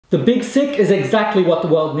The Big Sick is exactly what the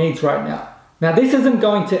world needs right now. Now this isn't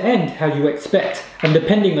going to end how you expect, and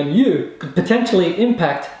depending on you, could potentially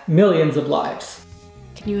impact millions of lives.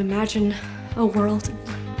 Can you imagine a world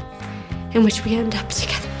in which we end up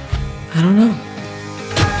together? I don't know.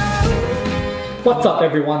 What's up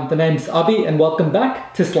everyone, the name's Abhi and welcome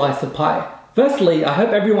back to Slice of Pie. Firstly, I hope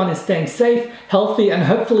everyone is staying safe, healthy and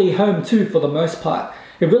hopefully home too for the most part.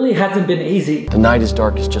 It really hasn't been easy. The night is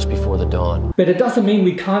darkest just before the dawn. But it doesn't mean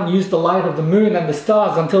we can't use the light of the moon and the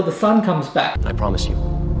stars until the sun comes back. I promise you,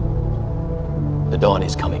 the dawn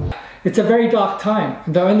is coming. It's a very dark time,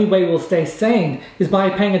 and the only way we'll stay sane is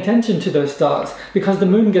by paying attention to those stars, because the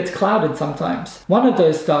moon gets clouded sometimes. One of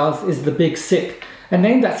those stars is the Big Sick, a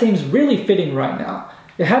name that seems really fitting right now.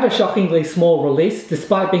 It had a shockingly small release,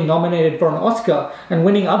 despite being nominated for an Oscar and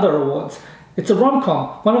winning other awards. It's a rom-com,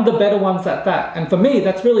 one of the better ones at that, and for me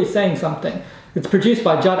that's really saying something. It's produced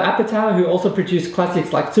by Judd Apatow, who also produced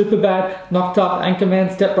classics like Superbad, Knocked Up,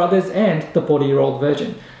 Anchorman, Step Brothers and The 40-Year-Old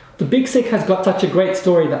Virgin. The Big Sick has got such a great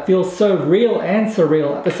story that feels so real and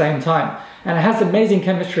surreal at the same time, and it has amazing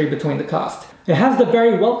chemistry between the cast. It has the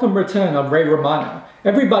very welcome return of Ray Romano.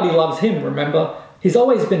 Everybody loves him, remember? He's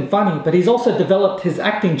always been funny, but he's also developed his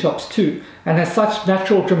acting chops too, and has such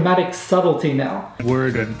natural dramatic subtlety now.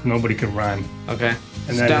 Word that nobody can rhyme. Okay.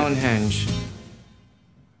 And Stonehenge.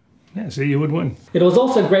 Yeah, see, you would win. It was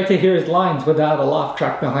also great to hear his lines without a laugh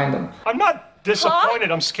track behind them. I'm not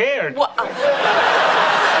disappointed, I'm scared. What?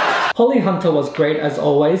 Holly Hunter was great as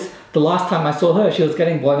always. The last time I saw her, she was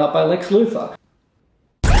getting blown up by Lex Luthor.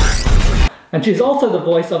 And she's also the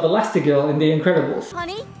voice of Elastigirl in The Incredibles.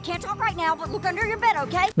 Honey, can't talk right now, but look under your bed,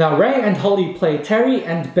 okay? Now Ray and Holly play Terry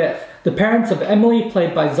and Beth, the parents of Emily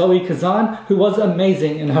played by Zoe Kazan, who was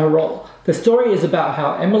amazing in her role. The story is about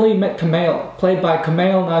how Emily met Kumail, played by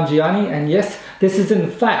Kumail Nanjiani, and yes, this is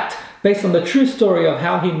in fact based on the true story of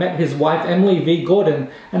how he met his wife Emily V. Gordon,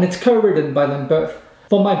 and it's co-written by them both.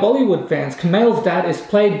 For my Bollywood fans, Kumail's dad is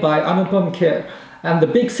played by Anupam Kher, and The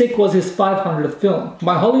Big Sick was his 500th film.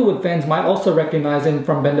 My Hollywood fans might also recognize him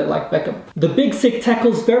from Bend It Like Beckham. The Big Sick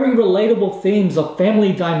tackles very relatable themes of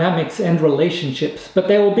family dynamics and relationships, but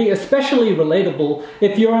they will be especially relatable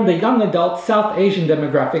if you're in the young adult South Asian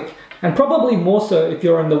demographic, and probably more so if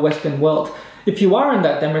you're in the Western world. If you are in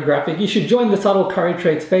that demographic, you should join the Subtle Curry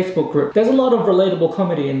Traits Facebook group. There's a lot of relatable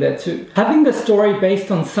comedy in there too. Having the story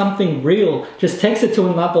based on something real just takes it to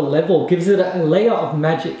another level, gives it a layer of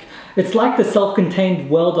magic. It's like the self-contained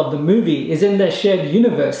world of the movie is in their shared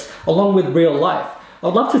universe, along with real life.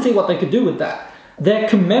 I'd love to see what they could do with that. Their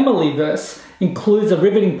Kumail-verse includes a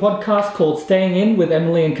riveting podcast called Staying In with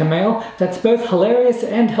Emily and Kumail that's both hilarious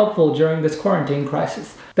and helpful during this quarantine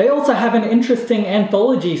crisis. They also have an interesting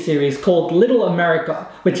anthology series called Little America,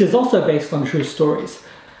 which is also based on true stories.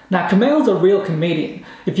 Now, Kumail's a real comedian.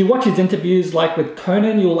 If you watch his interviews like with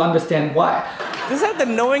Conan, you'll understand why. This had the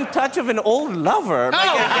knowing touch of an old lover.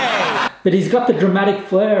 But he's got the dramatic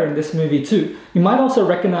flair in this movie too. You might also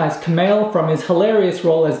recognize Kumail from his hilarious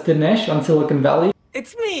role as Dinesh on Silicon Valley.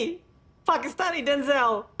 It's me, Pakistani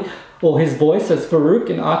Denzel. Or his voice as Farouk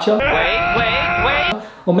in Archer. Wait.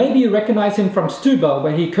 Or maybe you recognize him from Stuba,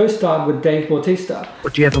 where he co-starred with Dave Bautista.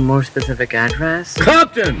 Do you have a more specific address?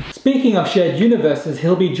 Compton! Speaking of shared universes,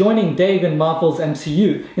 he'll be joining Dave in Marvel's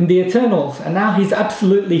MCU, in The Eternals, and now he's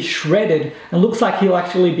absolutely shredded and looks like he'll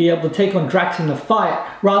actually be able to take on Drax in a fight,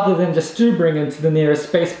 rather than just Stubering him to the nearest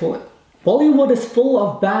spaceport. Bollywood is full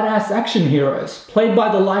of badass action heroes, played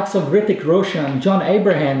by the likes of Hrithik Roshan, John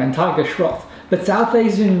Abraham and Tiger Shroff. But South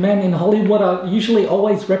Asian men in Hollywood are usually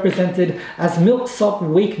always represented as milksop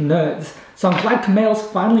weak nerds, so I'm glad Kumail's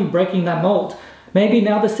finally breaking that mold. Maybe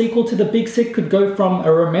now the sequel to The Big Sick could go from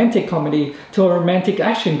a romantic comedy to a romantic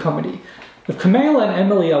action comedy. If Kumail and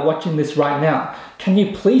Emily are watching this right now, can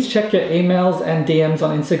you please check your emails and DMs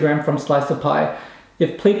on Instagram from Slice of Pie?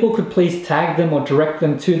 If people could please tag them or direct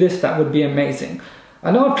them to this, that would be amazing. I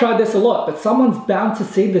know I've tried this a lot, but someone's bound to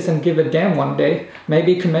see this and give a damn one day.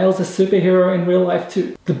 Maybe Kumail's a superhero in real life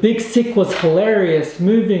too. The Big Sick was hilarious,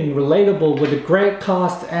 moving, relatable, with a great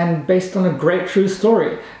cast and based on a great true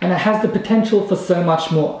story. And it has the potential for so much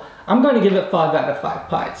more. I'm going to give it 5 out of 5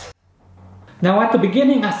 pies. Now at the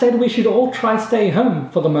beginning I said we should all try stay home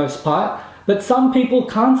for the most part, but some people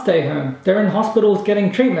can't stay home. They're in hospitals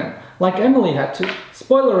getting treatment, like Emily had to.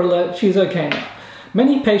 Spoiler alert, she's okay now.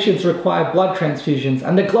 Many patients require blood transfusions,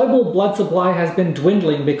 and the global blood supply has been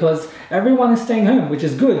dwindling because everyone is staying home, which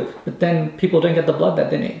is good, but then people don't get the blood that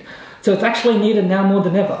they need. so it's actually needed now more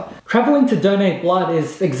than ever. Travelling to donate blood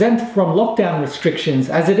is exempt from lockdown restrictions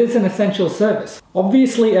as it is an essential service.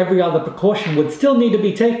 Obviously every other precaution would still need to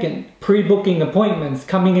be taken. Pre-booking appointments,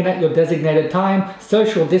 coming in at your designated time,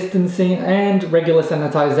 social distancing and regular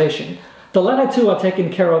sanitization. The latter two are taken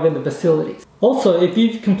care of in the facilities. Also, if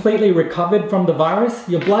you've completely recovered from the virus,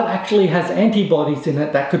 your blood actually has antibodies in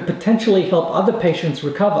it that could potentially help other patients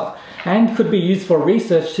recover and could be used for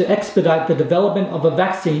research to expedite the development of a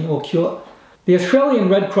vaccine or cure. The Australian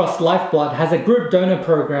Red Cross Lifeblood has a group donor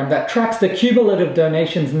program that tracks the cumulative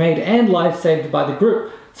donations made and lives saved by the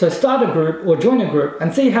group. So start a group or join a group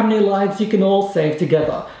and see how many lives you can all save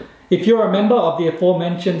together. If you're a member of the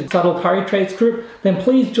aforementioned Subtle Curry Trades group, then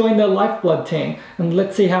please join the Lifeblood team and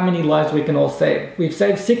let's see how many lives we can all save. We've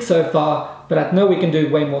saved 6 so far, but I know we can do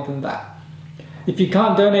way more than that. If you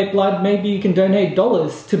can't donate blood, maybe you can donate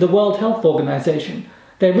dollars to the World Health Organization.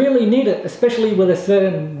 They really need it, especially with a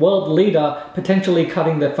certain world leader potentially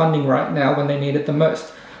cutting their funding right now when they need it the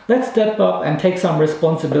most. Let's step up and take some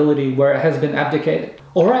responsibility where it has been abdicated.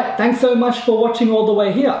 Alright, thanks so much for watching all the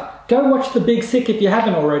way here. Go watch The Big Sick if you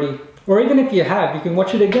haven't already. Or even if you have, you can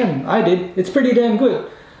watch it again. I did. It's pretty damn good.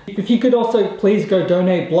 If you could also please go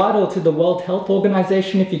donate blood or to the World Health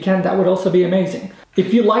Organization if you can, that would also be amazing.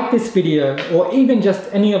 If you like this video, or even just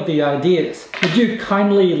any of the ideas, would you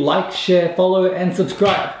kindly like, share, follow and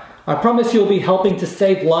subscribe? I promise you'll be helping to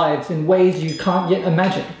save lives in ways you can't yet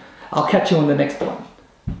imagine. I'll catch you on the next one.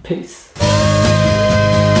 Peace.